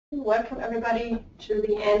Welcome everybody to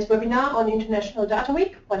the ANDS webinar on International Data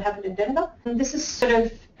Week, what happened in Denver. And this is sort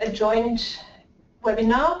of a joint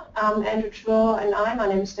webinar. Andrew Trelaw and my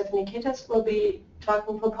name is Stephanie Kitas, will be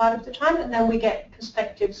talking for part of the time, and then we get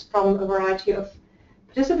perspectives from a variety of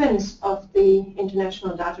participants of the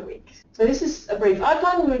International Data Week. So this is a brief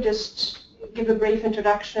outline. We'll just give a brief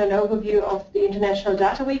introduction and overview of the International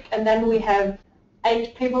Data Week, and then we have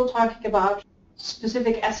 8 people talking about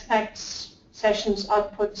specific aspects, sessions,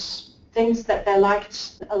 outputs, things that they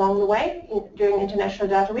liked along the way during International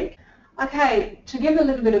Data Week. Okay, to give a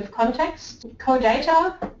little bit of context,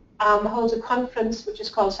 CoData holds a conference which is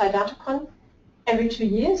called SciDataCon every 2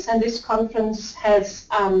 years, and this conference has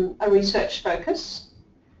a research focus.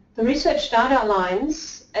 The Research Data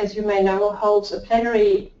Alliance, as you may know, holds a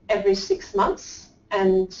plenary every 6 months,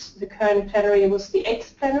 and the current plenary was the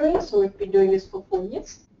 8th plenary, so we've been doing this for 4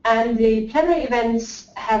 years. And the plenary events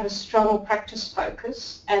have a strong practice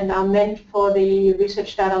focus and are meant for the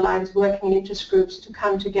Research Data Alliance working interest groups to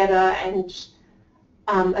come together and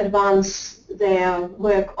advance their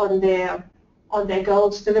work on their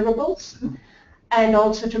goals, deliverables, and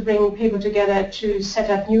also to bring people together to set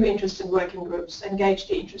up new interest in working groups, engage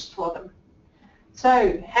the interest for them.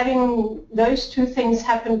 So having those two things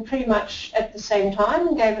happen pretty much at the same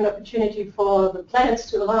time gave an opportunity for the planets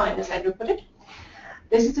to align, as Andrew put it.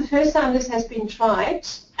 This is the first time this has been tried,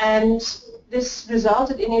 and this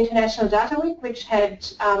resulted in International Data Week, which had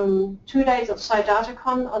 2 days of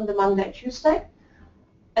SciDataCon on the Monday, Tuesday,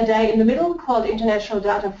 a day in the middle called International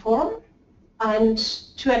Data Forum, and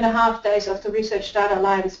 2.5 days of the Research Data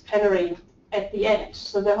Alliance plenary at the end.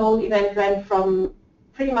 So the whole event ran from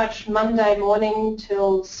pretty much Monday morning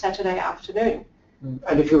till Saturday afternoon.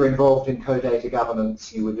 And if you were involved in CoData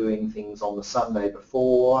governance, you were doing things on the Sunday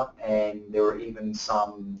before, and there were even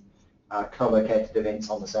some co-located events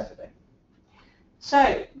on the Saturday.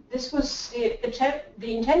 So this was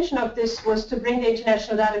the intention of this was to bring the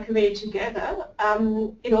international data community together.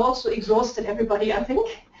 It also exhausted everybody, I think,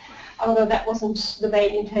 although that wasn't the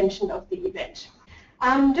main intention of the event.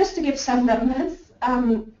 Just to give some numbers,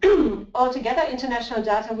 altogether International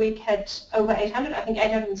Data Week had over 800, I think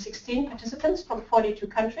 816 participants from 42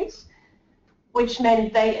 countries, which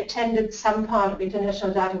meant they attended some part of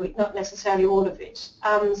International Data Week, not necessarily all of it.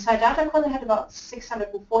 SciDataCon had about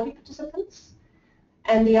 640 participants,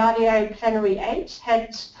 and the RDA Plenary 8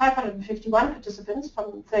 had 551 participants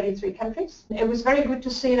from 33 countries. It was very good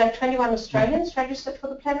to see that 21 Australians registered for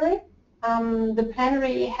the plenary. The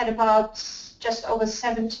plenary had about just over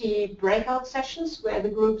 70 breakout sessions where the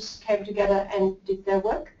groups came together and did their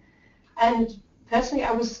work. And personally,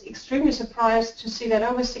 I was extremely surprised to see that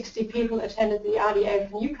over 60 people attended the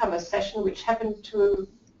RDA for Newcomers session, which happened to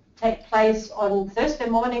take place on Thursday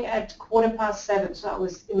morning at 7:15. So I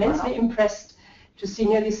was immensely impressed to see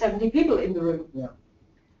nearly 70 people in the room. Yeah.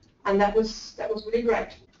 And that was really great.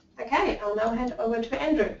 Okay, I'll now hand over to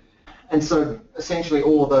Andrew. And so essentially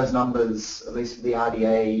all of those numbers, at least for the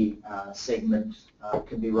RDA segment,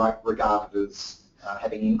 can be regarded as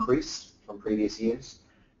having increased from previous years.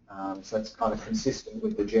 So it's kind of consistent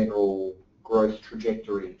with the general growth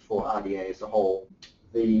trajectory for RDA as a whole.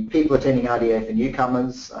 The people attending RDA for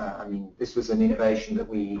newcomers, I mean, this was an innovation that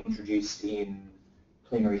we introduced in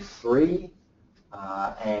Plenary 3,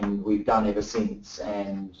 and we've done ever since,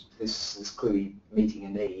 and this is clearly meeting a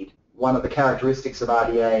need. One of the characteristics of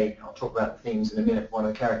RDA, I'll talk about the themes in a minute, one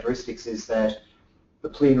of the characteristics is that the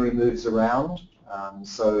plenary moves around,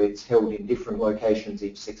 so it's held in different locations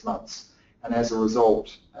each 6 months, and as a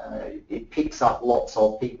result it picks up lots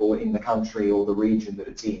of people in the country or the region that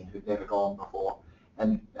it's in who've never gone before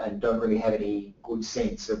and don't really have any good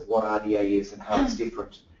sense of what RDA is and how it's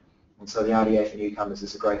different. And so the RDA for newcomers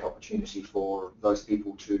is a great opportunity for those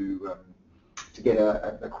people to get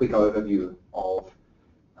a quick overview of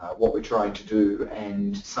what we're trying to do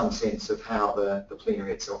and some sense of how the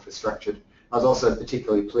plenary itself is structured. I was also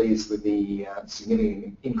particularly pleased with the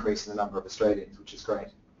significant increase in the number of Australians, which is great.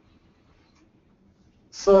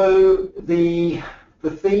 So the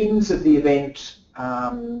themes of the event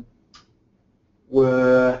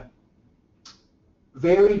were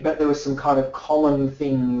varied, but there were some kind of common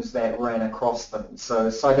things that ran across them. So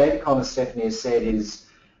SciDataCon, as Stephanie has said, is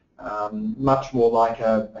much more like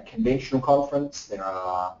a conventional conference. There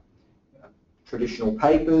are traditional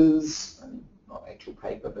papers, not actual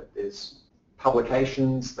paper, but there's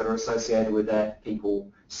publications that are associated with that.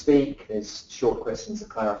 People speak, there's short questions of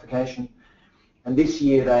clarification. And this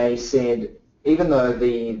year they said, even though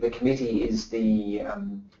the committee is the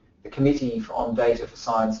Committee on Data for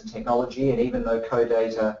Science and Technology, and even though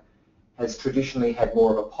CoData has traditionally had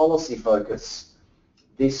more of a policy focus,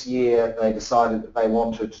 this year they decided that they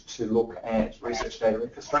wanted to look at research data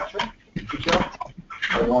infrastructure in particular.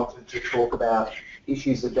 They wanted to talk about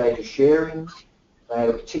issues of data sharing. They had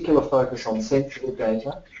a particular focus on sensitive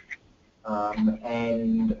data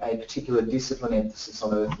and a particular discipline emphasis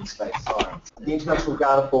on earth and space science. The International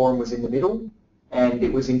Data Forum was in the middle, and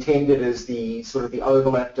it was intended as the sort of the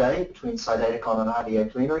overlap day between SciDataCon and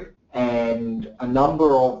RDA Plenary. And a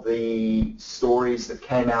number of the stories that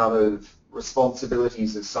came out of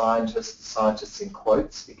responsibilities of scientists in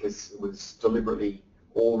quotes, because it was deliberately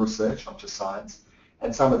all research, not just science,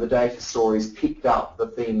 and some of the data stories picked up the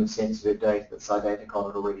theme of sensitive data that SciDataCon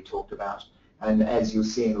had already talked about. And as you'll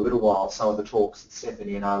see in a little while, some of the talks that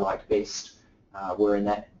Stephanie and I liked best were in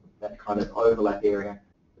that kind of overlap area.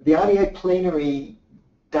 The RDA Plenary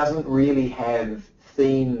doesn't really have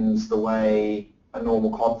themes the way a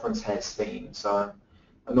normal conference has themes. So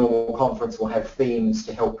a normal conference will have themes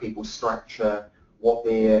to help people structure what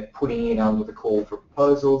they're putting in under the call for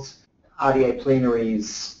proposals. RDA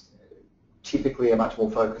plenaries typically are much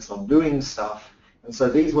more focused on doing stuff, and so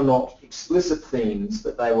these were not explicit themes,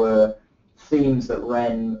 but they were themes that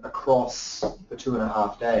ran across the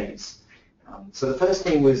 2.5 days. So the first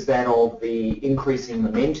theme was that of the increasing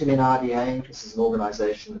momentum in RDA. This is an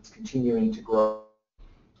organisation that's continuing to grow,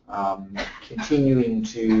 continuing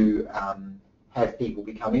to have people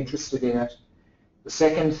become interested in it. The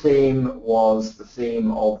second theme was the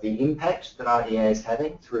theme of the impact that RDA is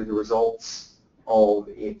having through the results of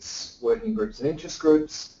its working groups and interest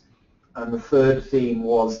groups. And the third theme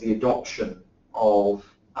was the adoption of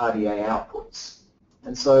RDA outputs.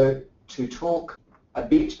 And so to talk a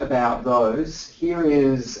bit about those, here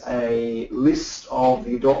is a list of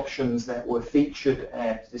the adoptions that were featured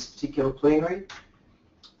at this particular plenary.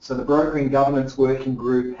 So the Broker and Governance Working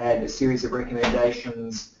Group had a series of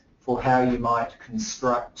recommendations for how you might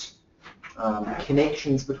construct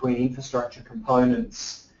connections between infrastructure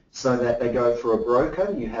components so that they go through a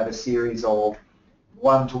broker. You have a series of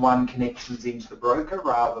one-to-one connections into the broker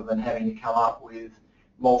rather than having to come up with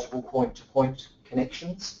multiple point-to-point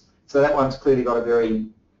connections. So that one's clearly got a very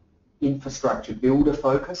infrastructure builder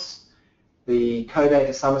focus. The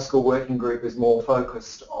Co-Data Summer School Working Group is more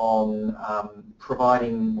focused on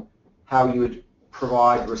providing how you would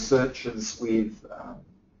provide researchers with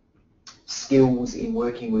skills in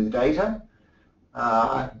working with data,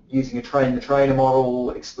 using a train-the-trainer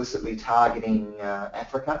model, explicitly targeting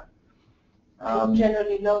Africa.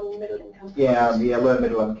 Generally low and middle income countries. Yeah, low and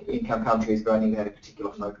middle income countries, but I think they had a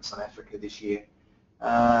particular focus on Africa this year.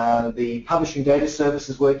 The Publishing Data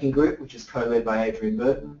Services Working Group, which is co-led by Adrian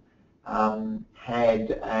Burton,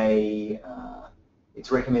 had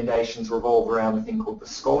its recommendations revolve around a thing called the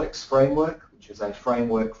SCOLEX framework, which is a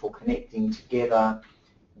framework for connecting together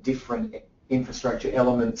different infrastructure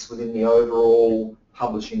elements within the overall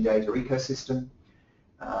publishing data ecosystem.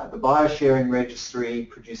 The Biosharing Registry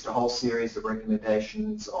produced a whole series of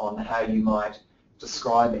recommendations on how you might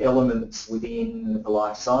describe elements within the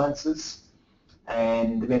life sciences,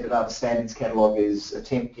 and the Metadata Standards Catalogue is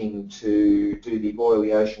attempting to do the boil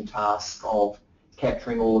the ocean task of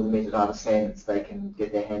capturing all of the metadata standards they can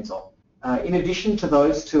get their hands on. In addition to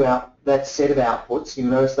those that set of outputs,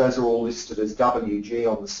 you'll notice those are all listed as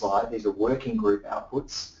WG on the slide. These are working group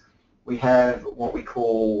outputs. We have what we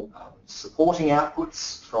call supporting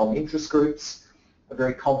outputs from interest groups, a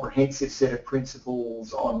very comprehensive set of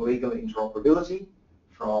principles on legal interoperability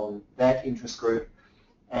from that interest group,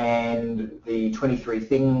 and the 23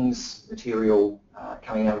 Things material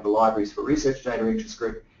coming out of the Libraries for Research Data interest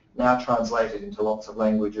group, now translated into lots of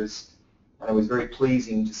languages. And it was very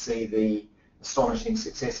pleasing to see the astonishing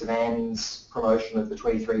success of Anne's promotion of the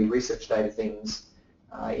 23 Research Data Things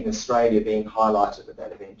in Australia being highlighted at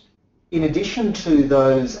that event. In addition to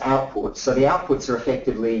those outputs, so the outputs are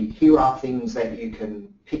effectively, here are things that you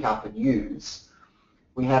can pick up and use.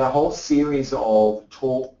 We had a whole series of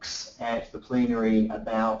talks at the plenary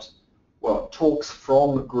about, well, talks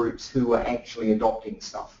from groups who were actually adopting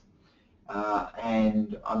stuff.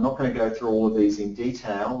 And I'm not going to go through all of these in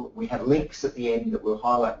detail. We have links at the end that we'll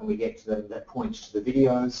highlight when we get to them that point to the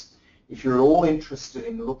videos. If you're at all interested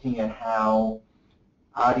in looking at how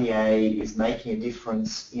RDA is making a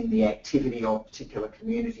difference in the activity of particular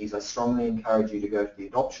communities, I strongly encourage you to go to the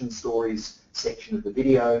adoption stories section of the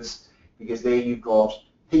videos, because there you've got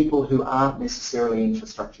people who aren't necessarily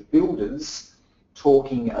infrastructure builders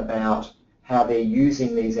talking about how they're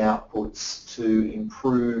using these outputs to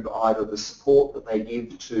improve either the support that they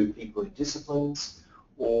give to people in disciplines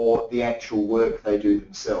or the actual work they do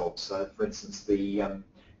themselves. So, for instance, the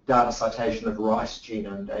data citation of rice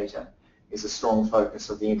genome data is a strong focus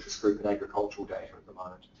of the interest group in agricultural data at the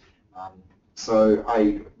moment. So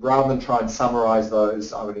rather than try and summarize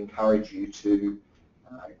those, I would encourage you to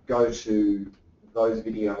go to those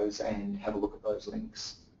videos and have a look at those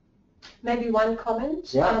links. Maybe one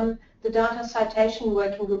comment. Yeah. The Data Citation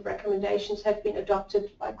Working Group recommendations have been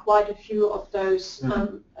adopted by quite a few of those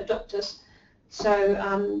adopters. So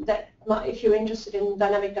if you're interested in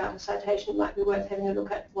dynamic data citation, it might be worth having a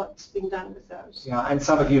look at what's been done with those. Yeah, and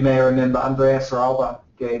some of you may remember Andreas Rauber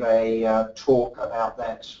gave a talk about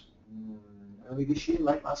that early this year,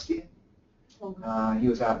 late last year. He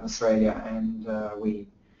was out in Australia, and we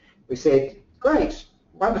said, great,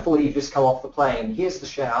 wonderful, you've just come off the plane, here's the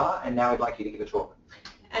shower, and now we'd like you to give a talk.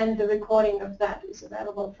 And the recording of that is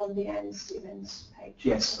available from the ANZ events page.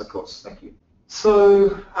 Yes, of course, thank you.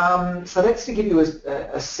 So, so that's to give you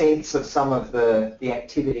a sense of some of the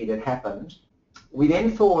activity that happened. We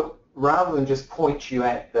then thought, rather than just point you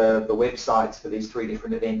at the websites for these 3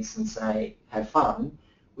 different events and say, have fun,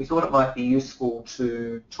 we thought it might be useful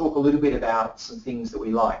to talk a little bit about some things that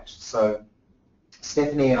we liked. So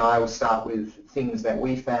Stephanie and I will start with things that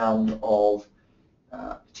we found of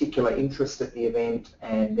particular interest at the event,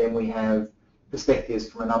 and then we have perspectives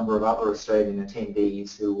from a number of other Australian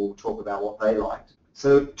attendees who will talk about what they liked.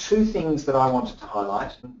 So 2 things that I wanted to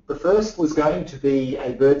highlight. The first was going to be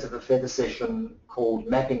a birds of a feather session called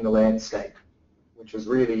Mapping the Landscape, which was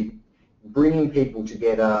really bringing people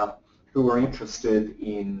together who are interested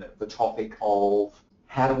in the topic of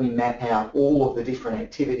how do we map out all of the different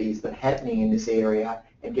activities that are happening in this area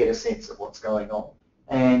and get a sense of what's going on.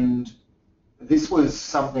 And this was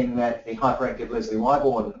something that the hyperactive Leslie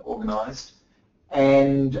Wyborn organised,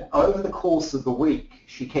 and over the course of the week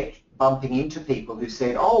she kept bumping into people who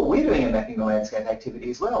said, oh, we're doing a Mapping the Landscape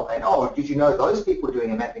activity as well, and oh, did you know those people are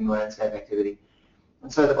doing a Mapping the Landscape activity?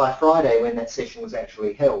 And so that by Friday, when that session was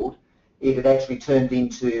actually held, it had actually turned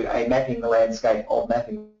into a Mapping the Landscape of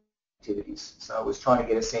mapping activities. So I was trying to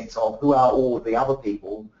get a sense of who are all of the other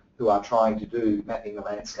people who are trying to do mapping the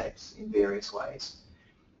landscapes in various ways.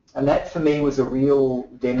 And that for me was a real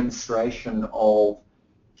demonstration of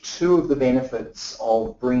 2 of the benefits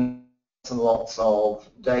of bringing lots and lots of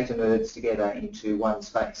data nerds together into one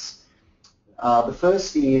space. The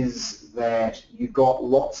first is that you've got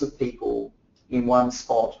lots of people in one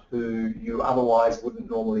spot who you otherwise wouldn't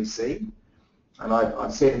normally see. And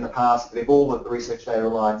I've said in the past that if all that the Research Data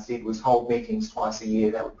Alliance did was hold meetings twice a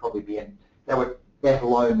year, that would probably be that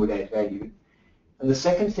alone would add value. And the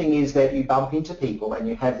second thing is that you bump into people and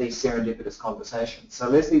you have these serendipitous conversations. So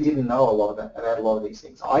Leslie didn't know about a lot of these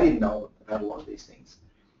things. I didn't know about a lot of these things.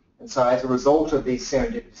 And so as a result of these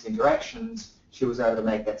serendipitous interactions, she was able to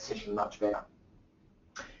make that session much better.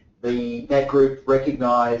 That group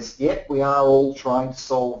recognised, yep, we are all trying to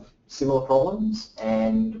solve similar problems,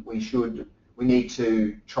 and we need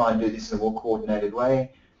to try and do this in a more coordinated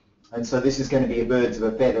way. And so this is going to be a birds of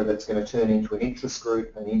a feather that's going to turn into an interest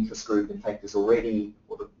group, and the interest group, in fact, is already,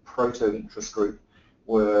 or the proto-interest group,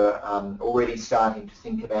 were already starting to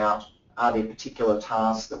think about, are there particular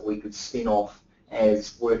tasks that we could spin off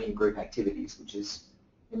as working group activities, which is,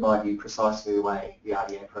 in my view, precisely the way the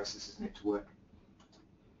RDA process is meant to work.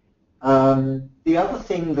 The other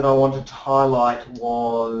thing that I wanted to highlight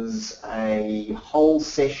was a whole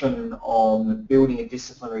session on building a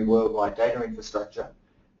disciplinary worldwide data infrastructure.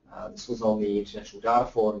 This was on the International Data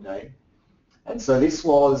Forum Day. And so this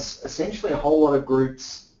was essentially a whole lot of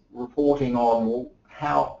groups reporting on, well,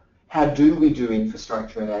 how do we do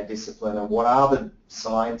infrastructure in our discipline, and what are the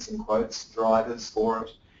science, in quotes, drivers for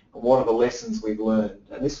it, and what are the lessons we've learned.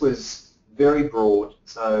 And this was very broad,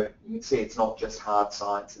 so you can see it's not just hard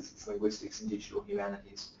sciences, it's linguistics and digital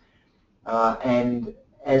humanities. And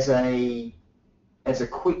as a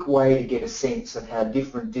quick way to get a sense of how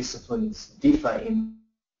different disciplines differ in,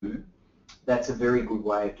 that's a very good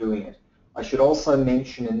way of doing it. I should also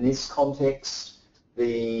mention in this context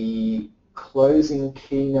the closing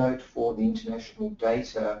keynote for the International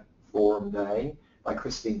Data Forum Day by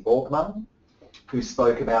Christine Borgman, who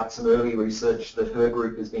spoke about some early research that her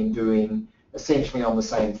group has been doing essentially on the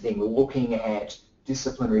same thing, looking at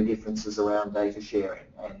disciplinary differences around data sharing.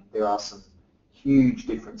 And there are some huge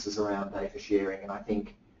differences around data sharing, and I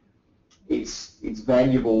think it's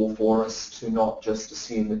valuable for us to not just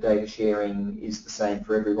assume that data sharing is the same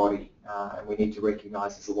for everybody, and we need to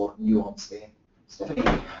recognise there's a lot of nuance there. Stephanie?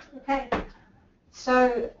 Okay.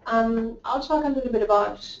 So I'll talk a little bit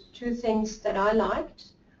about 2 things that I liked.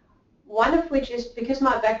 One of which is, because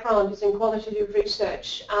my background is in qualitative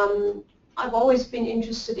research, I've always been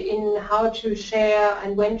interested in how to share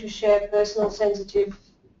and when to share personal sensitive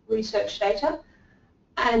research data.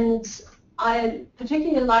 And I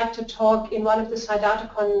particularly like to talk in one of the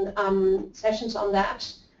SciDataCon sessions on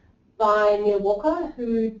that, by Neil Walker,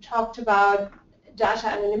 who talked about data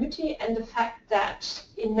anonymity and the fact that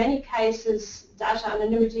in many cases data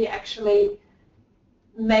anonymity actually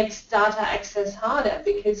makes data access harder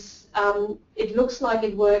because it looks like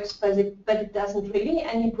it works, but it doesn't really.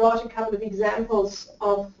 And he brought a couple of examples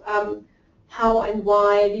of how and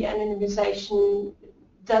why the anonymization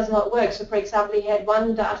does not work. So, for example, he had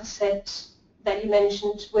one data set that he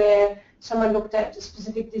mentioned where someone looked at a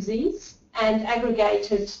specific disease and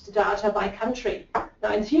aggregated the data by country.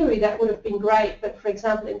 Now, in theory, that would have been great, but for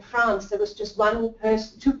example, in France, there was just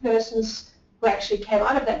two persons who actually came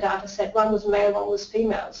out of that data set. One was male, one was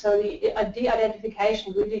female. So the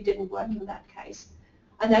de-identification really didn't work in that case.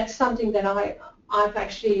 And that's something that I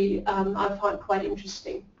find quite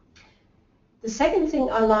interesting. The second thing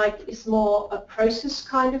I like is more a process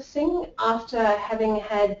kind of thing. After having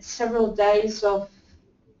had several days of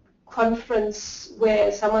conference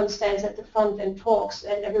where someone stands at the front and talks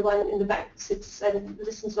and everyone in the back sits and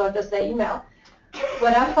listens or does their email,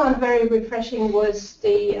 what I found very refreshing was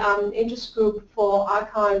the interest group for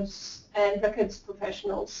archives and records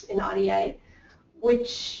professionals in RDA,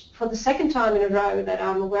 which for the second time in a row that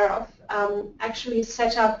I'm aware of, actually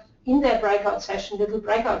set up in their breakout session, little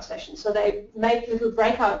breakout sessions. So they made little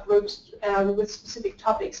breakout groups with specific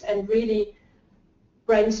topics and really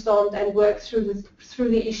brainstormed and worked through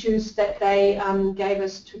the issues that they gave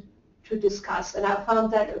us to discuss. And I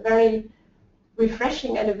found that a very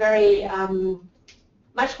refreshing and a very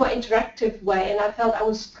much more interactive way, and I felt I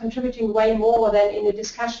was contributing way more than in a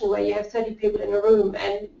discussion where you have 30 people in a room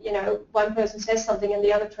and one person says something and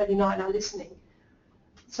the other 29 are listening.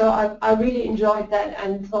 So I really enjoyed that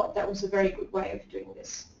and thought that was a very good way of doing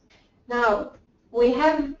this. Now, we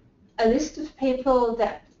have a list of people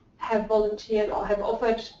that have volunteered or have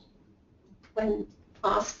offered, when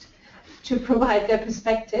asked, to provide their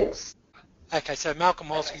perspectives. Okay, so Malcolm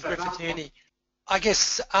Walsky, Griffith Uni. I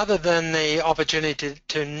guess other than the opportunity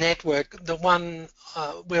to network, the one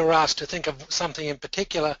we were asked to think of something in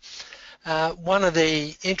particular. One of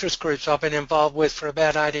the interest groups I've been involved with for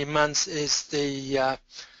about 18 months is the,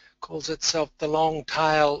 calls itself the Long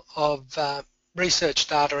Tail of Research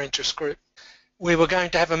Data Interest Group. We were going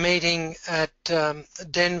to have a meeting at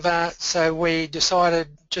Denver, so we decided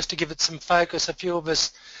just to give it some focus, a few of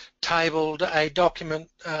us tabled a document,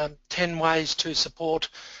 10 ways to support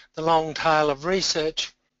the long tail of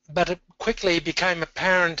research, but it quickly became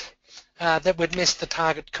apparent that we'd missed the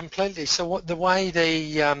target completely. So the way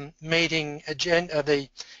the meeting agenda, the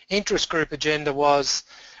interest group agenda was,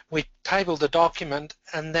 we tabled the document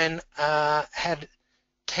and then had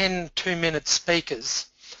 10 two-minute speakers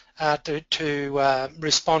to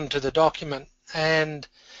respond to the document. And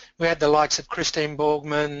we had the likes of Christine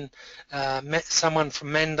Borgman, someone from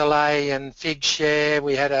Mendeley and Figshare.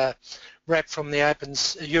 We had a rep from the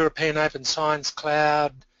European Open Science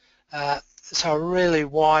Cloud. So a really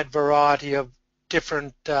wide variety of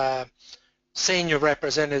different senior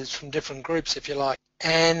representatives from different groups, if you like.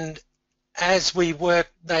 And as we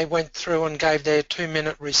worked, they went through and gave their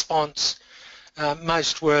 2-minute response.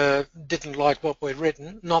 Most didn't like what we'd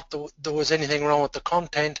written. Not that there was anything wrong with the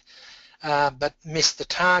content, but missed the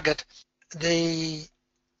target. The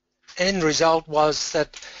end result was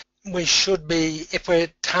that we should be, if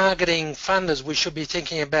we're targeting funders, we should be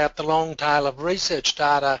thinking about the long tail of research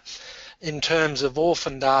data in terms of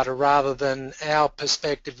orphan data rather than our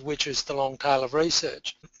perspective, which is the long tail of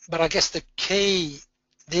research. But I guess the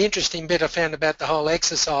interesting bit I found about the whole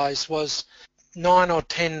exercise was 9 or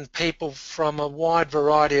 10 people from a wide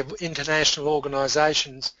variety of international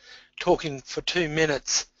organisations talking for 2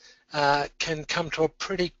 minutes can come to a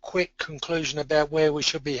pretty quick conclusion about where we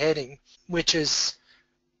should be heading, which is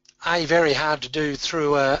very hard to do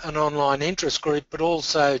through an online interest group, but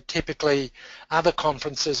also typically other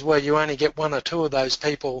conferences where you only get 1 or 2 of those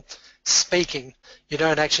people speaking. You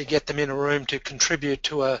don't actually get them in a room to contribute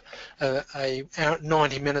to a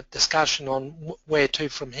 90-minute discussion on where to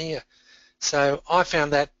from here. So I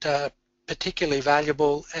found that particularly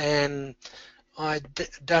valuable, and I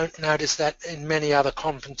don't notice that in many other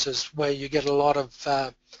conferences where you get a lot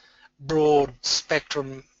of broad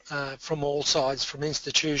spectrum from all sides, from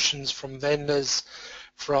institutions, from vendors,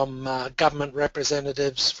 from government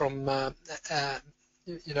representatives, from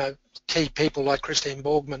key people like Christine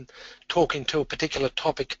Borgman talking to a particular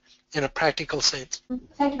topic in a practical sense.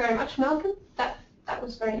 Thank you very much, Malcolm. That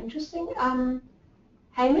was very interesting.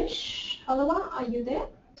 Hamish Holloway, are you there?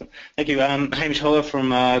 Thank you. Hamish Holloway from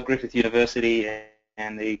Griffith University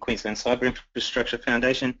and the Queensland Cyber Infrastructure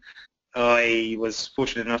Foundation. I was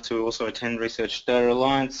fortunate enough to also attend Research Data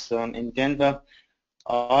Alliance in Denver.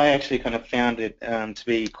 I actually kind of found it to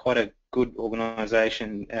be quite a good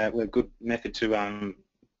organisation, a good method to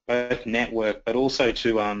both network, but also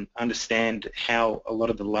to understand how a lot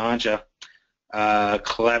of the larger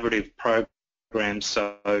collaborative programs,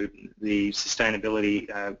 so the sustainability,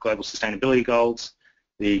 global sustainability goals,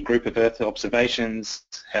 the group of Earth observations,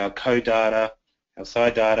 how co-data, how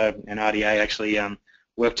SciData and RDA actually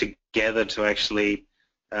work together to actually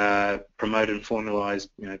promote and formalize,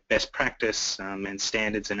 best practice and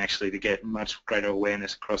standards, and actually to get much greater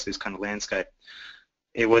awareness across this kind of landscape.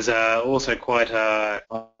 It was also quite. I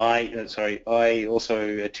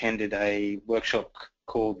also attended a workshop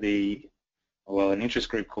called an interest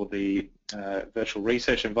group called the Virtual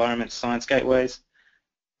Research Environment Science Gateways,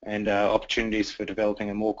 and opportunities for developing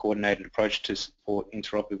a more coordinated approach to support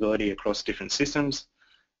interoperability across different systems.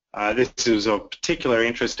 This was of particular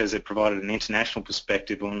interest as it provided an international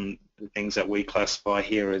perspective on the things that we classify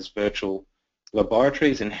here as virtual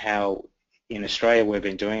laboratories, and how in Australia we've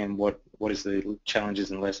been doing, and what is the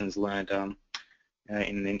challenges and lessons learned in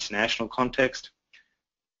an international context.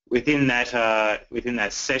 Within that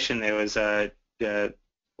session, there was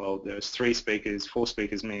there was 3 speakers, 4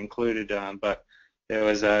 speakers, me included, but there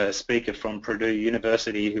was a speaker from Purdue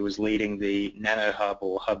University who was leading the Nano Hub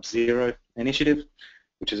or Hub Zero initiative,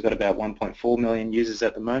 which has got about 1.4 million users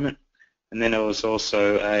at the moment. And then there was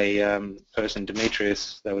also a person,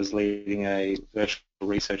 Demetrius, that was leading a virtual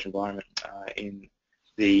research environment in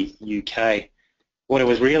the UK. What it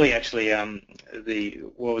was really actually,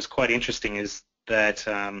 what was quite interesting is that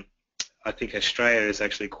I think Australia is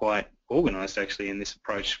actually quite organised actually in this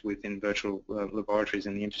approach within virtual laboratories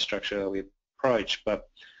and the infrastructure we approach, but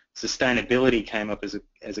sustainability came up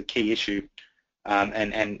as a key issue,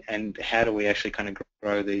 and how do we actually kind of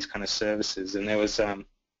grow these kind of services, and there was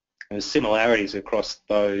similarities across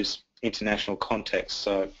those international contexts.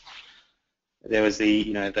 So there was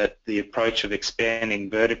the approach of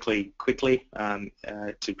expanding vertically quickly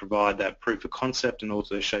to provide that proof of concept and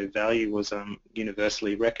also show value was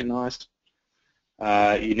universally recognised.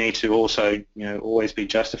 You need to also always be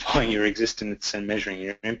justifying your existence and measuring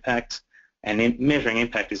your impact. And measuring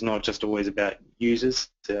impact is not just always about users,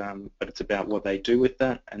 but it's about what they do with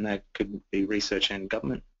that, and that could be research and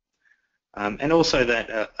government. And also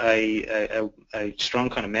that a strong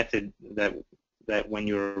kind of method that when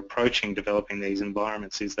you're approaching developing these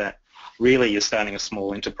environments is that really you're starting a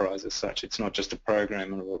small enterprise as such. It's not just a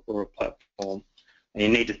program or a platform. And you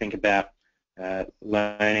need to think about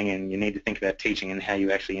learning, and you need to think about teaching and how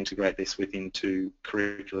you actually integrate this into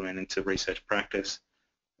curriculum and into research practice.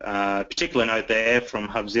 Particular note there from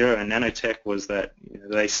Hub Zero and Nanotech was that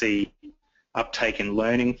they see uptake in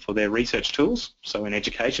learning for their research tools, so in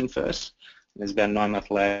education first. There's about a 9-month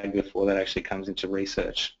lag before that actually comes into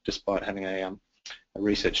research, despite having a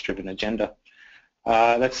research-driven agenda.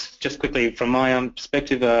 That's just quickly from my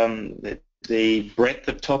perspective. The breadth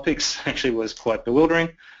of topics actually was quite bewildering.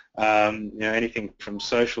 Anything from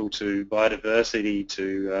social to biodiversity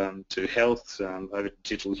to health, over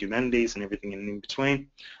digital humanities and everything in between.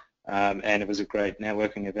 And it was a great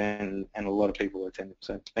networking event, and a lot of people attended.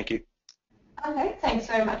 So thank you. Okay, thanks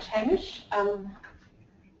very much, Hamish.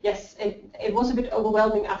 Yes, it was a bit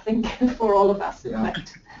overwhelming, I think, for all of us. In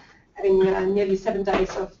fact, having nearly 7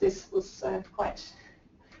 days of this was quite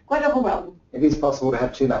overwhelming. It is possible to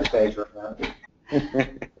have too much data around.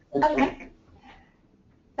 Okay.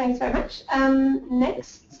 Thanks very much.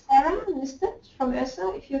 Next, Sarah Nisbet from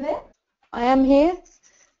URSA, if you're there. I am here,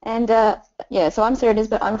 and so I'm Sarah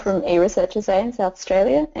Nisbet. I'm from eResearch SA in South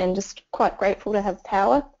Australia, and just quite grateful to have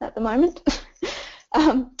power at the moment.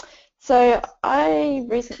 So I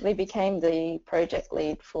recently became the project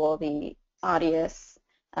lead for the RDS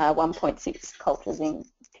 1.6 Cultures in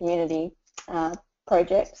Community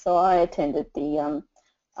project. So I attended the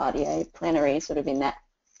RDA plenary sort of in that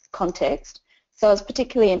context. So I was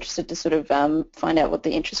particularly interested to sort of find out what the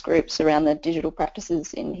interest groups around the digital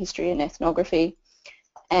practices in history and ethnography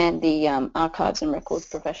and the archives and records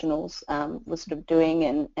professionals were sort of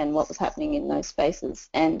doing, and what was happening in those spaces.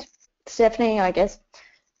 And Stephanie, I guess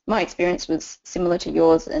my experience was similar to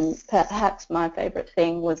yours, and perhaps my favourite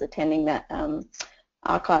thing was attending that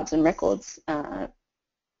archives and records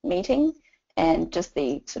meeting, and just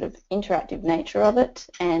the sort of interactive nature of it,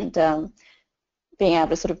 and being able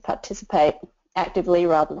to sort of participate actively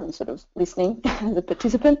rather than sort of listening as a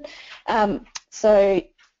participant. So,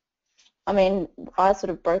 I mean, I sort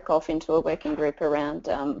of broke off into a working group around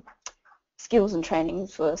skills and training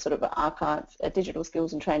for sort of digital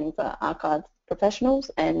skills and training for archive professionals,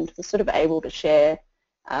 and was sort of able to share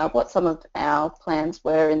what some of our plans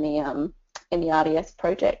were in the RDS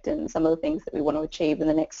project, and some of the things that we want to achieve in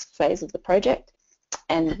the next phase of the project.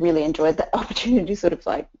 and really enjoyed that opportunity to sort of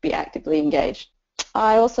like be actively engaged.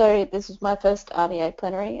 I also, this was my first RDA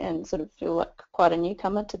plenary and sort of feel like quite a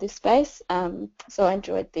newcomer to this space, so I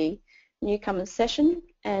enjoyed the newcomers session,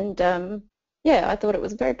 and yeah, I thought it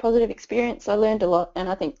was a very positive experience. I learned a lot, and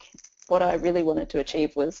I think what I really wanted to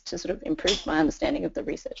achieve was to sort of improve my understanding of the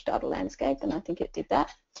research data landscape, and I think it did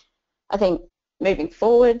that. I think moving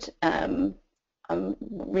forward, I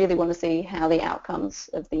really want to see how the outcomes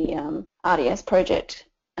of the RDS project,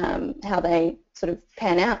 how they sort of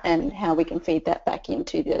pan out, and how we can feed that back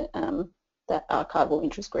into the that archival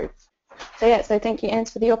interest group. So yeah, so thank you, Anne,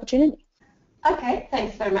 for the opportunity. Okay,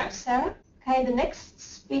 thanks very much, Sarah. Okay, the next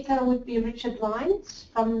speaker would be Richard Lyons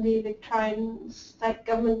from the Victorian State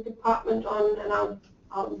Government Department on, and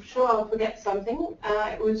I'm sure I'll forget something.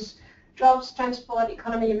 It was jobs, transport,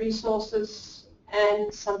 economy, resources,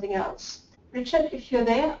 and something else. Richard, if you're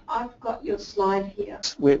there, I've got your slide here.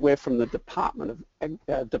 We're from the Department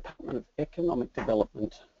of Economic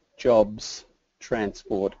Development, Jobs,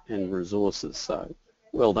 Transport and Resources. So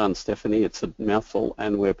well done, Stephanie. It's a mouthful,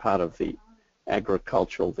 and we're part of the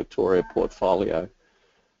Agricultural Victoria portfolio.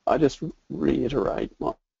 I just reiterate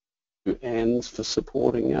my Anne's for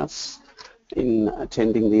supporting us in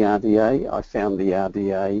attending the RDA. I found the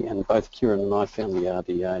RDA, and both Kieran and I found the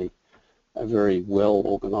RDA a very well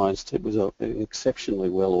organised, it was an exceptionally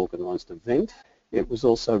well organised event. It was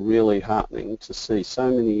also really heartening to see so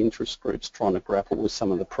many interest groups trying to grapple with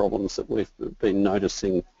some of the problems that we've been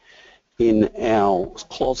noticing in our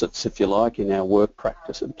closets, if you like, in our work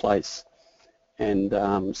practice and place. And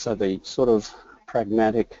so the sort of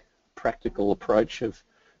pragmatic, practical approach of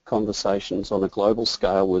conversations on a global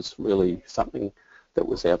scale was really something that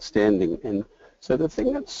was outstanding. And so the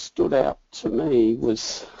thing that stood out to me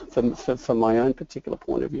was, from my own particular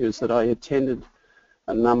point of view, is that I attended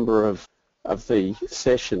a number of the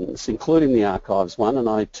sessions, including the archives one, and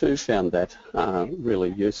I too found that really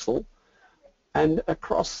useful. And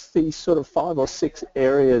across the sort of 5 or 6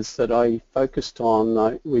 areas that I focused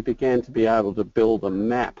on, we began to be able to build a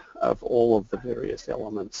map of all of the various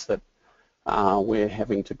elements that we're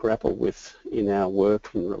having to grapple with in our work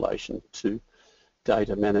in relation to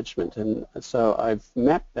data management. And so I've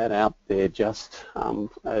mapped that out there just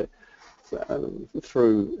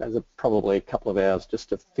through probably a couple of hours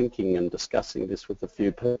just of thinking and discussing this with a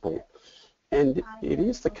few people. And it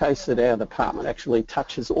is the case that our department actually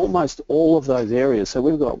touches almost all of those areas. So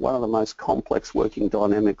we've got one of the most complex working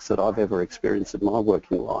dynamics that I've ever experienced in my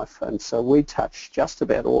working life. And so we touch just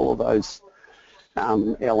about all of those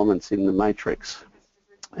elements in the matrix.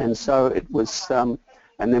 And so it was, and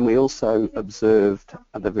then we also observed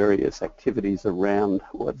the various activities around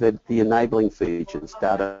the enabling features,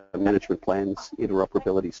 data management plans,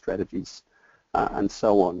 interoperability strategies, and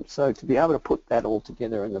so on. So to be able to put that all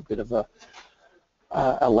together in a bit of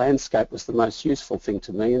a landscape was the most useful thing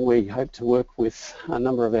to me, and we hope to work with a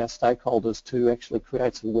number of our stakeholders to actually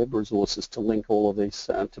create some web resources to link all of these,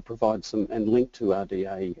 to provide some, and link to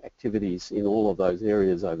RDA activities in all of those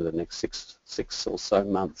areas over the next six or so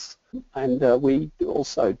months. And we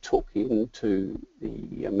also took into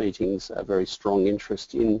the meetings a very strong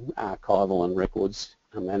interest in archival and records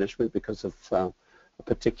management because of a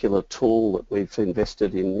particular tool that we've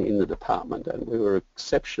invested in the department, and we were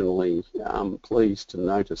exceptionally pleased to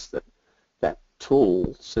notice that that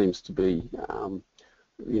tool seems to be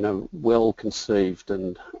well conceived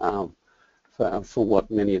and for what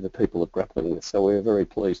many of the people are grappling with. So we're very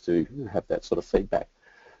pleased to have that sort of feedback.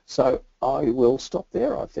 So I will stop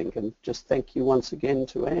there, I think, and just thank you once again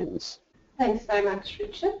to Anne's. Thanks very much,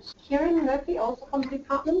 Richard. Kieran Murphy, also from the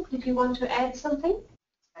department, did you want to add something?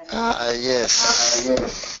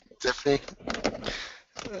 Yes, definitely.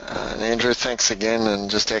 And Andrew, thanks again, and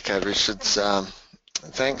just echo Richard's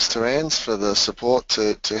thanks to Anne's for the support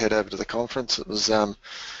to head over to the conference. It was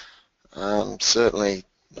certainly,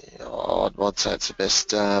 I'd say it's the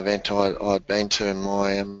best event I'd been to in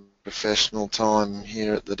my professional time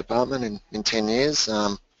here at the department in 10 years.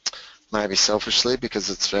 Maybe selfishly, because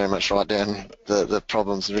it's very much right down the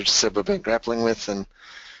problems Richard said we've been grappling with, and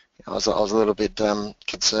I was a little bit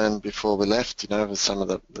concerned before we left, with some of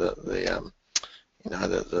the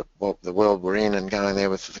world we're in, and going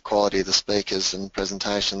there with the quality of the speakers and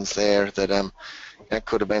presentations there, that it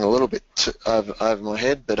could have been a little bit over my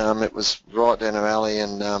head, but it was right down our alley,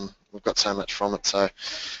 and we've got so much from it. So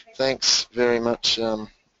thanks very much, to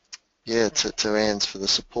Anne's for the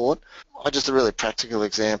support. Just a really practical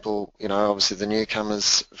example, obviously the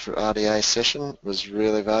newcomers for RDA session was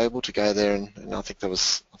really valuable to go there, and I think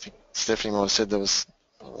Stephanie might have said there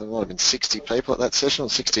might have been 60 people at that session, or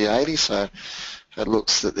 60, 80, so it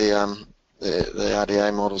looks that the the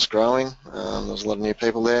RDA model's growing. There's a lot of new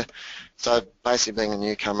people there. So basically being a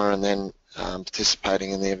newcomer and then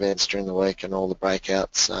participating in the events during the week and all the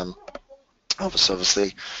breakouts, I was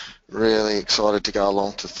obviously really excited to go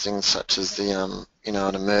along to things such as the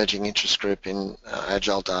an emerging interest group in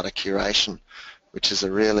agile data curation, which is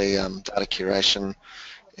a really data curation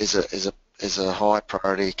is a high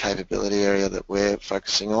priority capability area that we're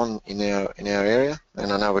focusing on in our area.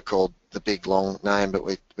 And I know we're called the big long name, but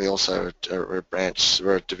we also are a branch,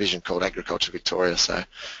 we're a division called Agriculture Victoria. So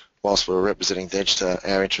whilst we're representing DEGTA,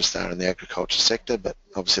 our interests are in the agriculture sector, but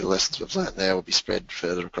obviously the lessons we've learnt there will be spread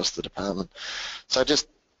further across the department. So just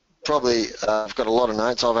probably, I've got a lot of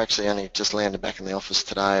notes. I've actually only just landed back in the office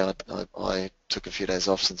today. I took a few days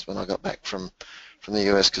off since when I got back from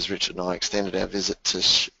the US because Richard and I extended our visit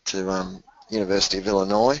to University of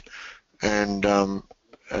Illinois and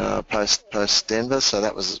post Denver, so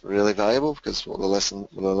that was really valuable because all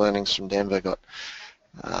the learnings from Denver got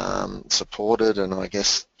supported and I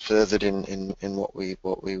guess furthered in what we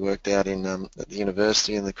worked out in at the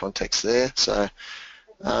university in the context there. So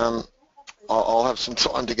I'll have some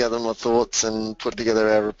time to gather my thoughts and put together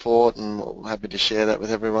our report, and we're happy to share that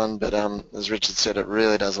with everyone. But as Richard said, it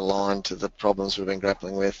really does align to the problems we've been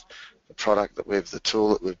grappling with, the tool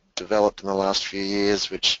that we've developed in the last few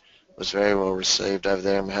years, which was very well received over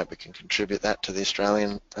there, and we hope we can contribute that to the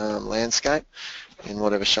Australian landscape in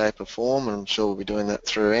whatever shape or form, and I'm sure we'll be doing that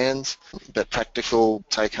through ANZ. But practical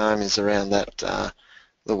take-home is around that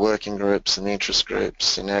the working groups and the interest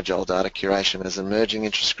groups in Agile Data Curation as an emerging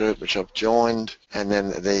interest group, which I've joined, and then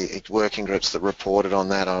the working groups that reported on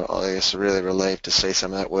that. I guess really relieved to see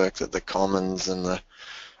some of that work that the Commons and the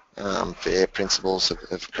FAIR principles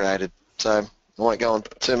have created. So I won't go on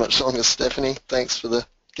too much longer, Stephanie. Thanks for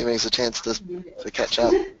giving us a chance to catch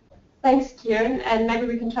up. Thanks, Kieran. And maybe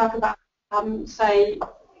we can talk about, say,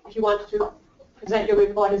 if you wanted to present your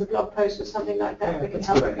report as a blog post or something like that, we can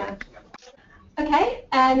help with that. Okay,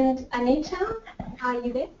 and Anita, are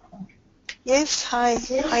you there? Yes, hi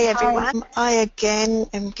everyone. I again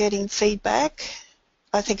am getting feedback.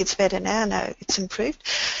 I think it's better now. No, it's improved.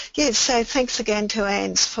 Yes, so thanks again to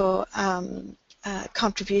ANZ for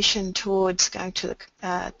contribution towards going to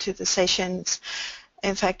the sessions.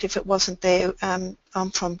 In fact, if it wasn't there, I'm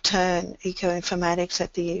from TERN, Ecoinformatics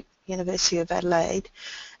at the University of Adelaide,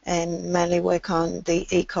 and mainly work on the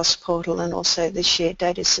ECOS portal and also the shared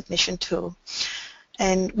data submission tool.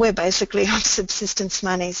 And we're basically on subsistence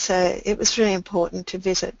money, so it was really important to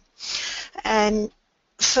visit. And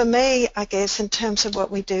for me, I guess, in terms of what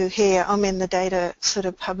we do here, I'm in the data sort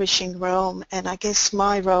of publishing realm, and I guess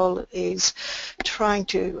my role is trying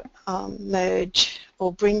to merge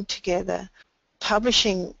or bring together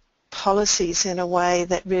publishing policies in a way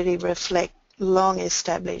that really reflect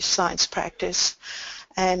long-established science practice.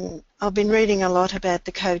 And I've been reading a lot about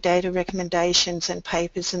the co-data recommendations and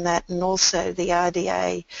papers and that, and also the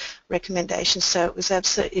RDA recommendations, so it was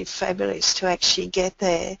absolutely fabulous to actually get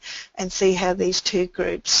there and see how these two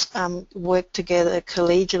groups work together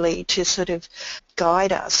collegially to sort of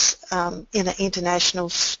guide us in an international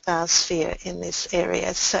sphere in this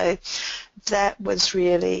area. So that was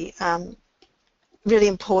really, really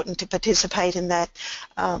important to participate in that.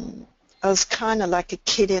 I was kind of like a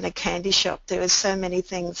kid in a candy shop. There were so many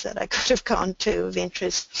things that I could have gone to of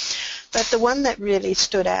interest. But the one that really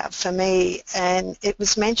stood out for me, and it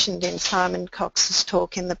was mentioned in Simon Cox's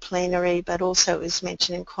talk in the plenary, but also it was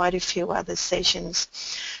mentioned in quite a few other sessions,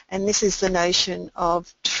 and this is the notion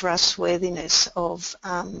of trustworthiness of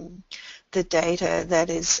the data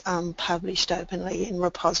that is published openly in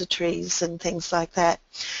repositories and things like that,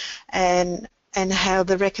 and how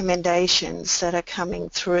the recommendations that are coming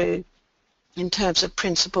through in terms of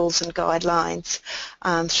principles and guidelines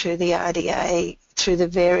through the RDA, through the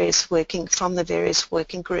various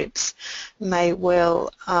working groups, may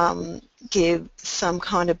well give some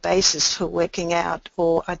kind of basis for working out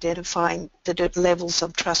or identifying the levels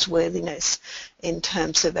of trustworthiness in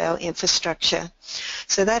terms of our infrastructure.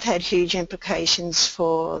 So that had huge implications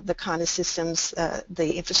for the kind of systems,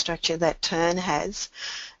 the infrastructure that TERN has.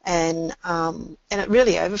 And it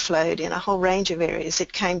really overflowed in a whole range of areas.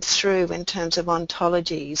 It came through in terms of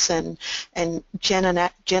ontologies and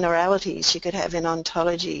generalities you could have in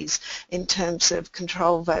ontologies in terms of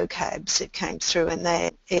control vocabs. It came through in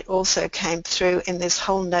that. It also came through in this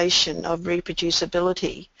whole notion of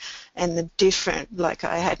reproducibility and the different, like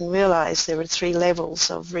I hadn't realised there were three levels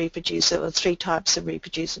of reproducibility, three types of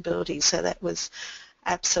reproducibility, so that was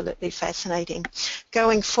absolutely fascinating.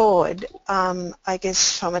 Going forward, I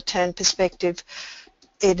guess from a TERN perspective,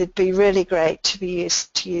 it'd be really great to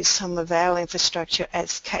use some of our infrastructure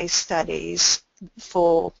as case studies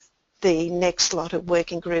for the next lot of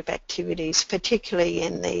working group activities, particularly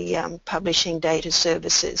in the publishing data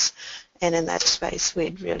services, and in that space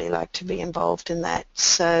we'd really like to be involved in that.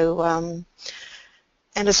 So,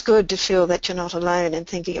 and it's good to feel that you're not alone in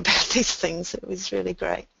thinking about these things. It was really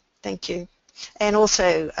great. Thank you. And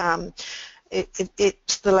also,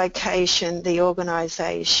 it's the location, the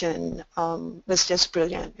organisation was just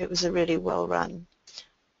brilliant. It was a really well-run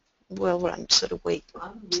sort of week.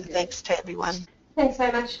 So thanks to everyone. Thanks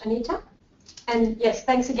very much, Anita. And yes,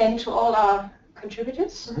 thanks again to all our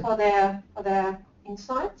contributors for their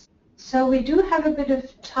insights. So we do have a bit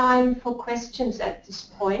of time for questions at this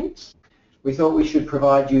point. We thought we should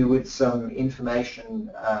provide you with some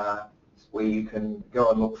information where you can go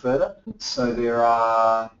and look further. So there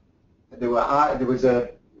was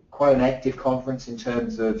quite an active conference in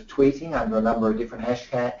terms of tweeting under a number of different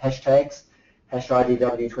hashtags,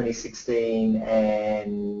 #IDW2016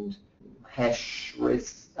 and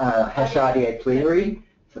 #RDA Plenary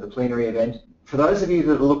for the plenary event. For those of you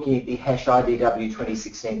that are looking at the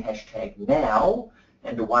 #IDW2016 hashtag now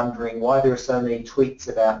and are wondering why there are so many tweets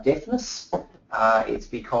about deafness, it's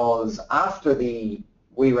because after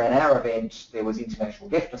we ran our event, there was International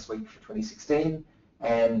Deafness Week for 2016,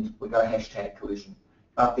 and we got a hashtag collision.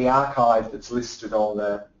 But the archive that's listed on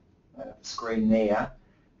the screen there,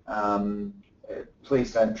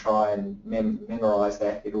 please don't try and memorise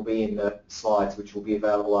that. It'll be in the slides, which will be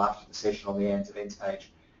available after the session on the ANZ events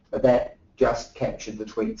page. But that just captured the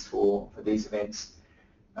tweets for these events.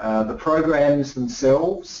 The programs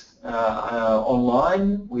themselves are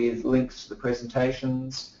online with links to the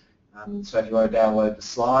presentations. So if you want to download the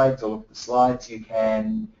slides or look at the slides, you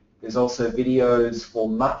can. There's also videos for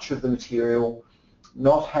much of the material,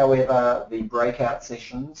 not however the breakout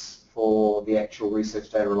sessions for the actual Research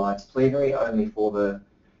Data Alliance plenary, only for the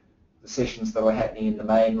sessions that were happening in the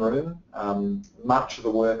main room. Much of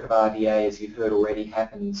the work of RDA, as you've heard already,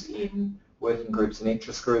 happens in working groups and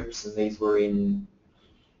interest groups, and these were in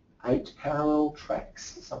 8 parallel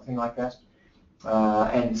tracks, something like that.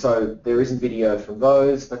 And so there isn't video from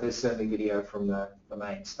those, but there's certainly video from the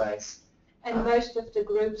main space. And most of the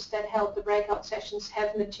groups that held the breakout sessions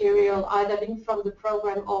have material either linked from the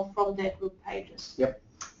program or from their group pages. Yep.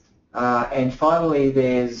 And finally,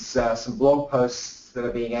 there's some blog posts that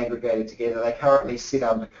are being aggregated together. They currently sit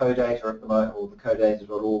under CoData at the moment, or the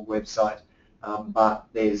codata.org website, but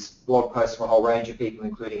there's blog posts from a whole range of people,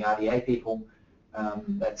 including RDA people.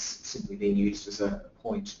 That's simply being used as a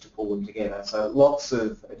point to pull them together. So lots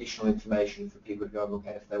of additional information for people to go and look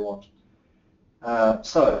at if they want.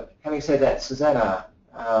 So, having said that, Susanna,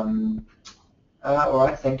 all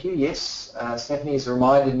right, thank you. Yes, Stephanie has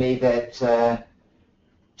reminded me that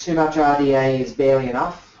too much RDA is barely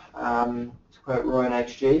enough, to quote Roy and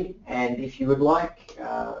HG, and if you would like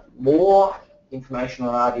more information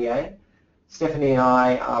on RDA, Stephanie and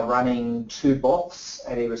I are running 2 bots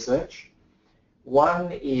at eResearch.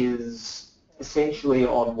 One is essentially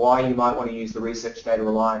on why you might want to use the Research Data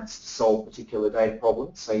Alliance to solve particular data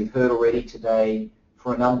problems. So you've heard already today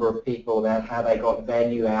for a number of people about how they got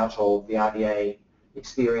value out of the RDA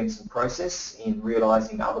experience and process in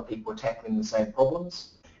realising that other people are tackling the same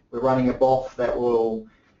problems. We're running a bot that will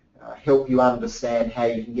help you understand how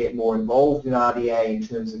you can get more involved in RDA in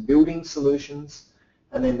terms of building solutions.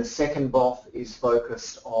 And then the second bot is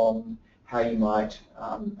focused on how you might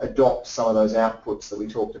adopt some of those outputs that we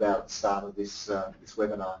talked about at the start of this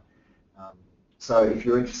webinar. So if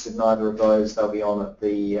you're interested in either of those, they'll be on at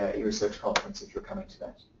the eResearch conference if you're coming to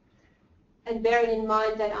that. And bearing in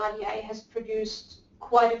mind that RDA has produced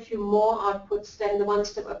quite a few more outputs than the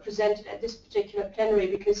ones that were presented at this particular plenary,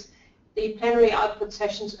 because the plenary output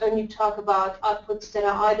sessions only talk about outputs that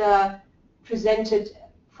are either presented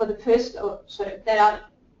for the first, or sort of that are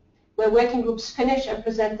where working groups finish and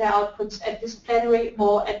present their outputs at this plenary,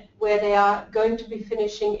 or at where they are going to be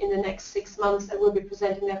finishing in the next 6 months and will be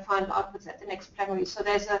presenting their final outputs at the next plenary. So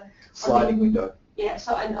there's a sliding window. Yeah,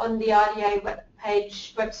 so and on the RDA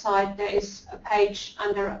website there is a page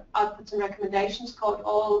under outputs and recommendations called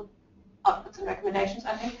All Outputs and Recommendations,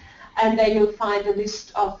 I think, and there you'll find a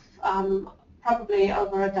list of probably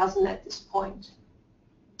over a dozen at this point.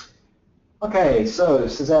 Okay, so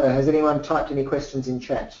Susanna, has anyone typed any questions in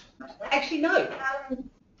chat? Actually, no.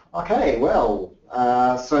 Okay, well,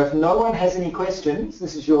 so if no one has any questions,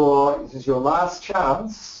 this is your last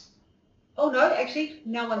chance. Oh no, actually,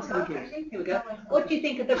 no one's come. Actually, here we go. What do you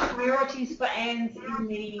think of the priorities for ANZ in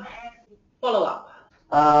the follow-up?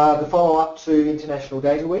 The follow-up to International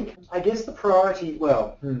Data Week. I guess the priority,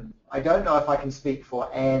 well, I don't know if I can speak for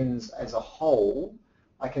ANZ as a whole.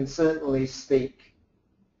 I can certainly speak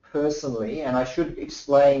personally, and I should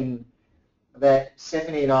explain that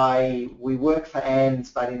Stephanie and I, we work for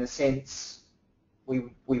ANZ, but in a sense,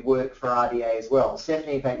 we work for RDA as well.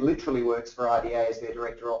 Stephanie, in fact, literally works for RDA as their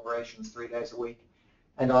Director of Operations 3 days a week,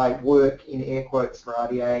 and I work, in air quotes, for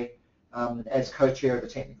RDA as co-chair of the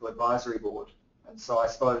Technical Advisory Board. And so I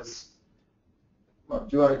suppose, well,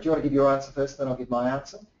 do you want to give your answer first, then I'll give my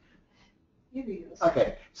answer? You do yours.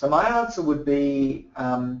 Okay, so my answer would be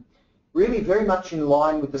really very much in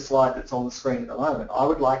line with the slide that's on the screen at the moment. I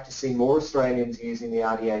would like to see more Australians using the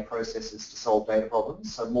RDA processes to solve data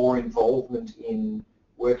problems, so more involvement in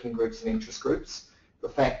working groups and interest groups. The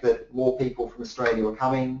fact that more people from Australia were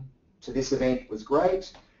coming to this event was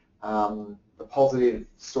great. The positive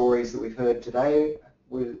stories that we've heard today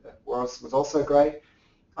was also great.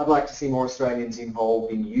 I'd like to see more Australians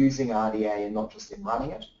involved in using RDA and not just in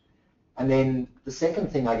running it. And then the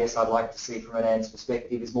second thing I guess I'd like to see from an ANZ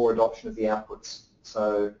perspective is more adoption of the outputs.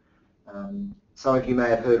 So some of you may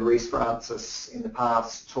have heard Rhys Francis in the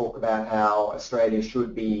past talk about how Australia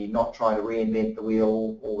should be not trying to reinvent the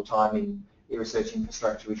wheel all the time in research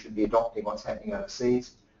infrastructure. We should be adopting what's happening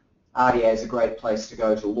overseas. RDA is a great place to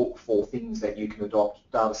go to look for things that you can adopt.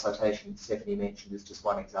 Data citation, Stephanie mentioned, is just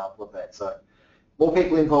one example of that. So more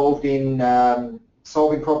people involved in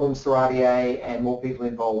solving problems through RDA and more people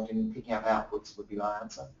involved in picking up outputs would be my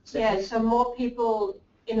answer. Stephanie? Yeah, so more people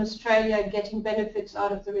in Australia getting benefits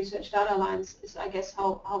out of the Research Data Alliance is, I guess,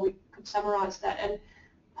 how we could summarise that. And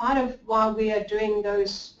part of why we are doing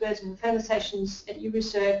those birds of a feather sessions at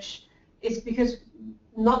eResearch is because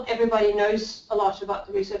not everybody knows a lot about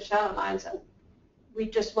the Research Data Alliance, and we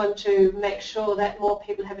just want to make sure that more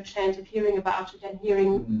people have a chance of hearing about it and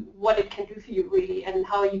hearing what it can do for you really, and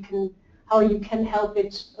how you can help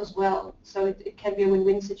it as well. So it can be a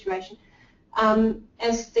win-win situation.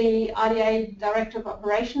 As the RDA Director of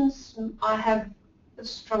Operations, I have a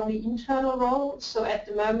strongly internal role. So at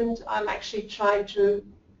the moment, I'm actually trying to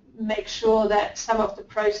make sure that some of the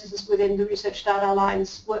processes within the Research Data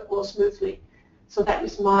Alliance work more smoothly. So that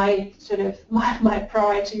was my sort of my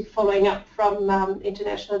priority following up from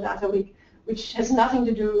International Data Week, which has nothing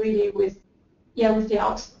to do really with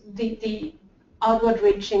the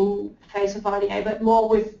outward-reaching phase of RDA, but more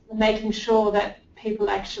with making sure that people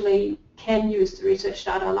actually can use the Research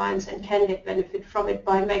Data Alliance and can get benefit from it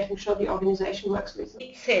by making sure the organisation works with them.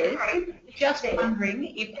 It says, just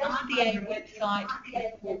wondering if RDA website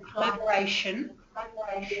is for collaboration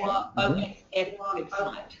or OSF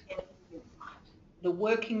website. The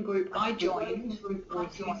working group I joined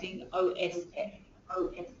was using OSF.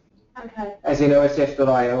 Okay. As in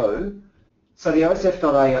OSF.io. So the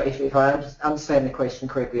OSF.io, if I understand the question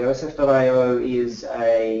correctly, OSF.io is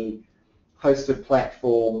a hosted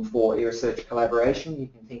platform for eResearch collaboration. You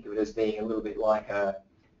can think of it as being a little bit like a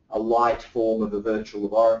light form of a virtual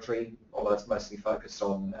laboratory, although it's mostly focused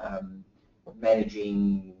on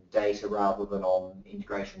managing data rather than on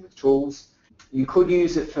integration with tools. You could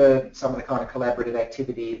use it for some of the kind of collaborative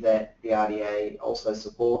activity that the RDA also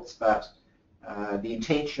supports, but the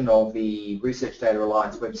intention of the Research Data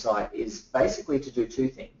Alliance website is basically to do two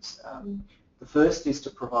things. The first is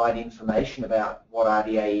to provide information about what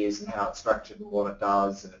RDA is and how it's structured and what it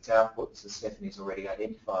does and its outputs, as Stephanie's already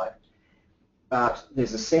identified. But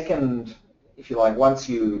there's a second, if you like, once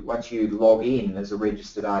you log in as a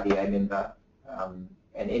registered RDA member, and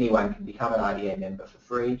anyone can become an RDA member for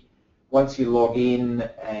free, once you log in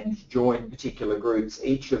and join particular groups,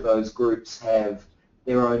 each of those groups have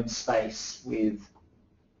their own space with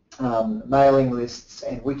mailing lists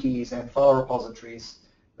and wikis and file repositories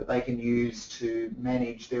that they can use to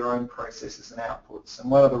manage their own processes and outputs.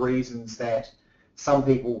 And one of the reasons that some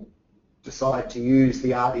people decide to use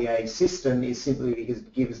the RDA system is simply because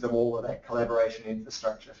it gives them all of that collaboration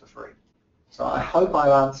infrastructure for free. So I hope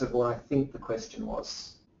I've answered what I think the question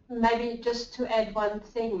was. Maybe just to add one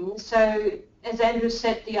thing. So as Andrew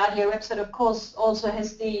said, the RDA website, of course, also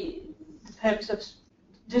has the purpose of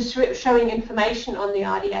just showing information on the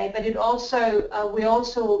RDA, but it also we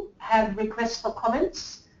also have requests for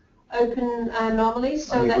comments open normally.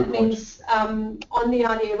 So that means on the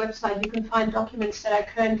RDA website you can find documents that are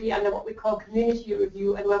currently under what we call community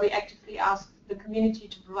review, and where we actively ask the community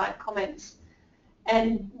to provide comments.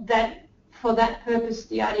 And that, for that purpose,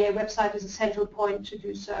 the RDA website is a central point to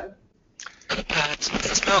do so.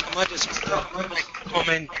 It's Malcolm. I just want to make a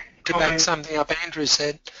comment to back something up Andrew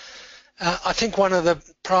said. I think one of the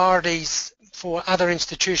priorities for other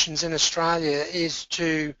institutions in Australia is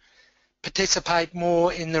to participate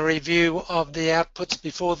more in the review of the outputs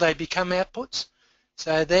before they become outputs.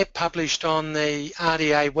 So they're published on the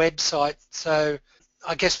RDA website. So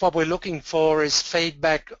I guess what we're looking for is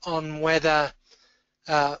feedback on whether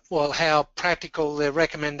well, how practical their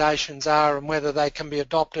recommendations are and whether they can be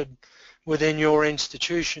adopted within your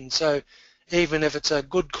institution. So even if it's a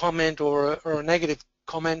good comment or a negative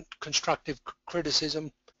comment, constructive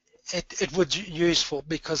criticism, it would be useful,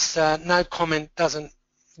 because no comment doesn't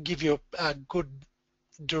give you a good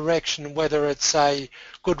direction whether it's a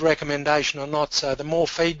good recommendation or not. So the more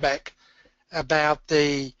feedback about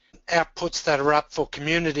the outputs that are up for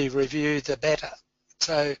community review, the better.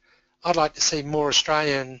 So I'd like to see more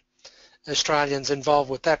Australians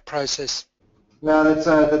involved with that process. No,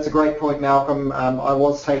 that's a great point, Malcolm. I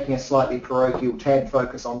was taking a slightly parochial tad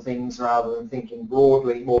focus on things rather than thinking more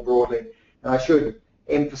broadly. And I should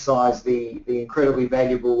emphasise the incredibly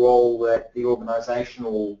valuable role that the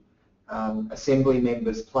organisational assembly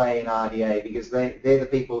members play in RDA, because they're the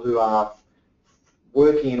people who are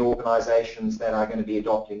working in organisations that are going to be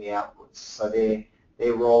adopting the outputs. So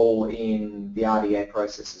their role in the RDA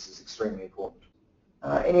processes is extremely important.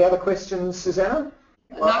 Any other questions, Susanna?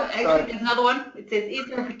 No, actually there's another one. It says, is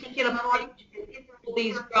there a particular page for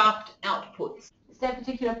these draft outputs? Is there a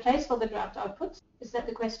particular place for the draft outputs? Is that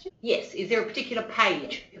the question? Yes, is there a particular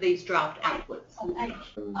page for these draft outputs?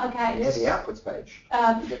 Okay. Yeah, the outputs page.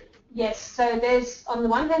 Yes, so there's, on the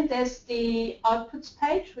one hand, there's the outputs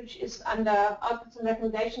page, which is under outputs and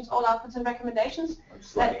recommendations, all outputs and recommendations.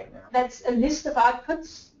 That's a list of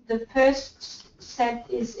outputs. The first set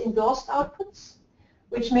is endorsed outputs,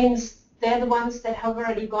 which means they're the ones that have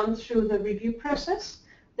already gone through the review process.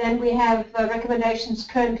 Then we have recommendations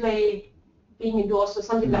currently being endorsed or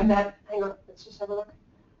something like that. Hang on, let's just have a look.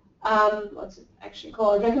 What's it actually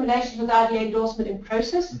called? Recommendations with RDA endorsement in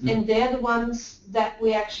process, and they're the ones that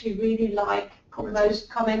we actually really like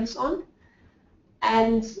most comments on.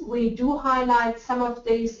 And we do highlight some of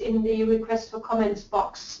these in the request for comments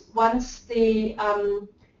box. Once the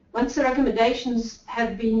recommendations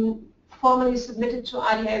have been formally submitted to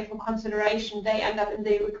RDA for consideration, they end up in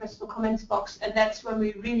the request for comments box, and that's when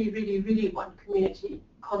we really want community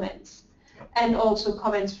comments. And also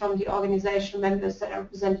comments from the organizational members that are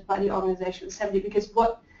represented by the organizational assembly, because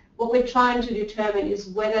what we're trying to determine is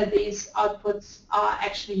whether these outputs are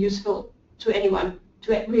actually useful to anyone,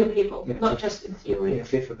 to real people, not just in theory. Yeah,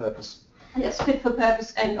 fit for purpose. Yes, fit for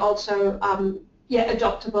purpose, and also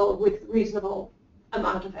adoptable with reasonable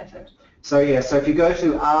amount of effort. So so if you go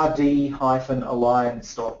to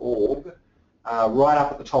rd-alliance.org, right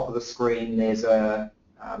up at the top of the screen there's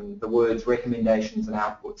the words recommendations and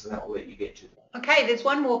outputs, and that will let you get to them. Okay, there's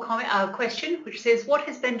one more question which says, what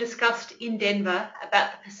has been discussed in Denver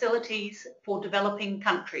about the facilities for developing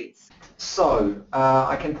countries? So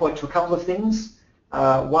I can point to a couple of things.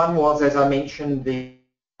 One was, as I mentioned, the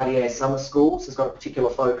RDA summer schools has got a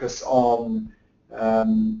particular focus on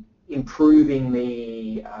improving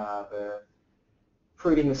the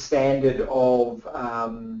standard of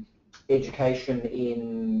education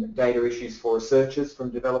in data issues for researchers from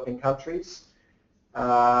developing countries.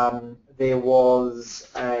 There was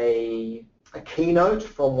a keynote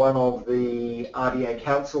from one of the RDA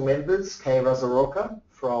council members, Kay Razaroka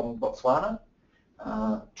from Botswana,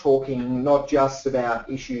 talking not just about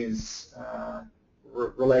issues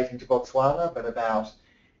relating to Botswana, but about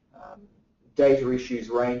data issues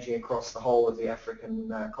ranging across the whole of the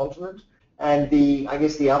African continent. And I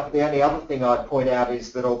guess the only other thing I'd point out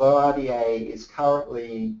is that although RDA is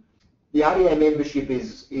currently, the RDA membership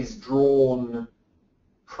is drawn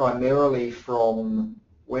primarily from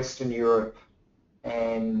Western Europe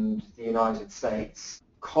and the United States,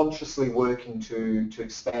 consciously working to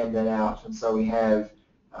expand that out. And so we have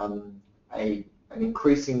an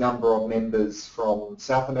increasing number of members from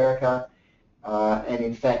South America, and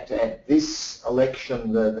in fact at this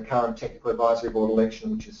election, the current Technical Advisory Board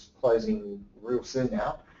election, which is closing real soon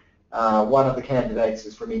now, one of the candidates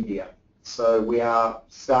is from India. So we are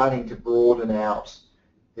starting to broaden out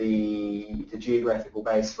the geographical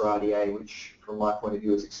base for RDA, which from my point of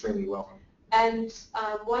view is extremely welcome. And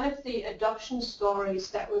one of the adoption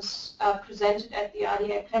stories that was presented at the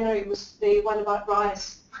RDA plenary was the one about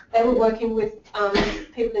rice. They were working with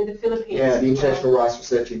people in the Philippines. Yeah, the International Rice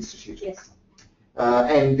Research Institute. Yes.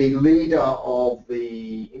 And the leader of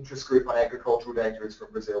the interest group on agricultural data is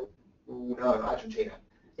from Brazil. No, Argentina.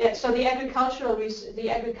 Yeah, so the agricultural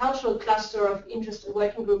cluster of interest and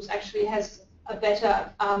working groups actually has a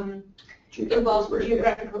better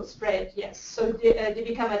geographical spread, yes. So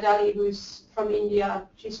Deepika Madali, who's from India,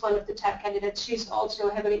 she's one of the TAP candidates. She's also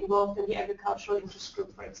heavily involved in the agricultural interest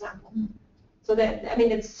group, for example. So that, I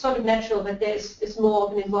mean, it's sort of natural that there's more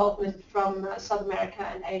of an involvement from South America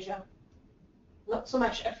and Asia. Not so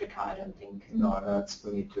much Africa, I don't think. No,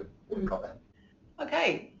 we need to work on that.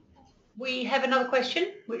 Okay. We have another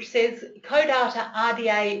question which says, CoData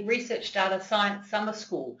RDA Research Data Science Summer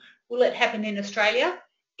School. Will it happen in Australia?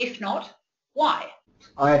 If not, why?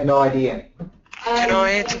 I have no idea. Can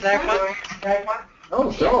I answer that one?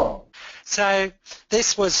 Oh, sure. So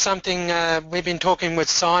this was something we've been talking with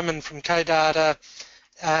Simon from CoData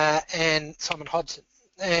and Simon Hodson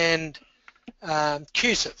and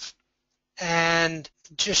QSIF, and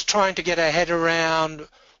just trying to get our head around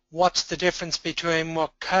what's the difference between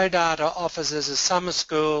what CoData offers as a summer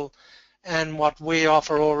school and what we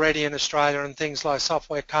offer already in Australia and things like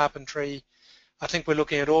software carpentry. I think we're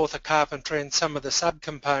looking at author carpentry and some of the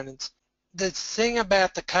subcomponents. The thing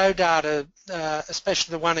about the CoData,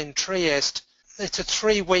 especially the one in Trieste, it's a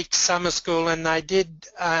 3-week summer school, and they did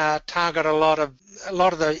target a lot of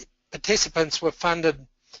the participants were funded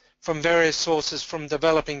from various sources from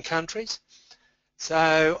developing countries.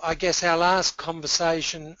 So I guess our last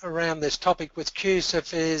conversation around this topic with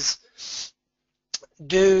QSIF is,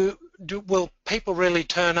 will people really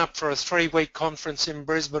turn up for a 3-week conference in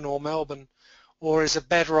Brisbane or Melbourne, or is it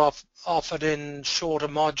better off offered in shorter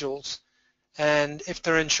modules? And if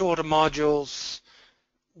they're in shorter modules,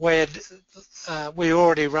 where we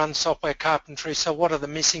already run software carpentry, so what are the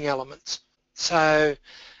missing elements? So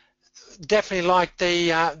definitely like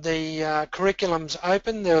the curriculum's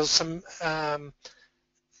open. There's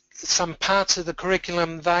some parts of the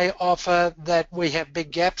curriculum they offer that we have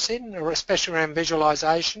big gaps in, or especially around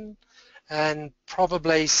visualization and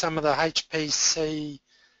probably some of the HPC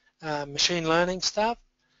machine learning stuff.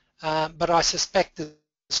 But I suspect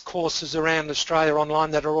there's courses around Australia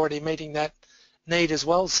online that are already meeting that need as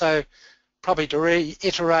well. So probably to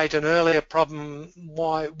reiterate an earlier problem,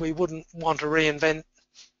 why we wouldn't want to reinvent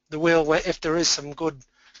the wheel if there is some good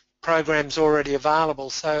programs already available.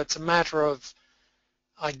 So it's a matter of,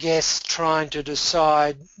 I guess, trying to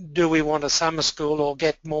decide, do we want a summer school or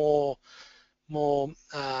get more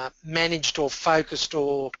managed or focused,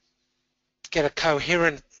 or get a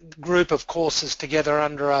coherent group of courses together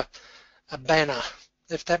under a banner,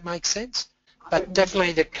 if that makes sense. But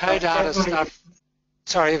definitely the CoData stuff,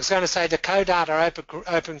 sorry, I was going to say the CoData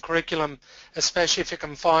open curriculum, especially if you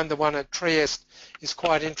can find the one at Trieste, is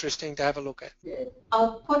quite interesting to have a look at.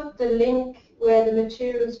 I'll put the link where the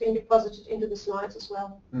material has been deposited into the slides as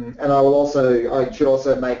well. And I should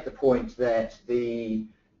also make the point that the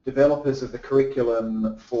developers of the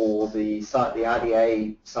curriculum for the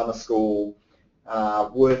RDA summer school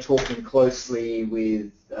were talking closely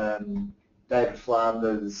with David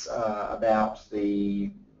Flanders about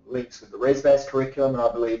the links with the ResBas curriculum, and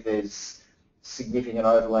I believe there's significant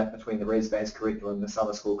overlap between the ResBas curriculum and the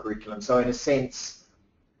summer school curriculum. So in a sense,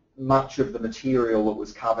 much of the material that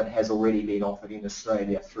was covered has already been offered in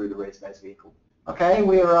Australia through the ResBas vehicle. Okay,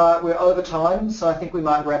 we're over time, so I think we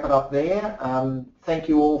might wrap it up there. Thank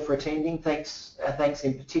you all for attending. Thanks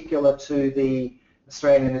in particular to the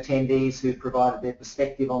Australian attendees who provided their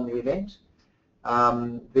perspective on the event.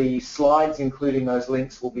 The slides, including those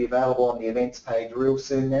links, will be available on the events page real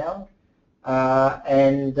soon now.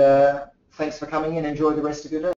 Thanks for coming in. Enjoy the rest of your day.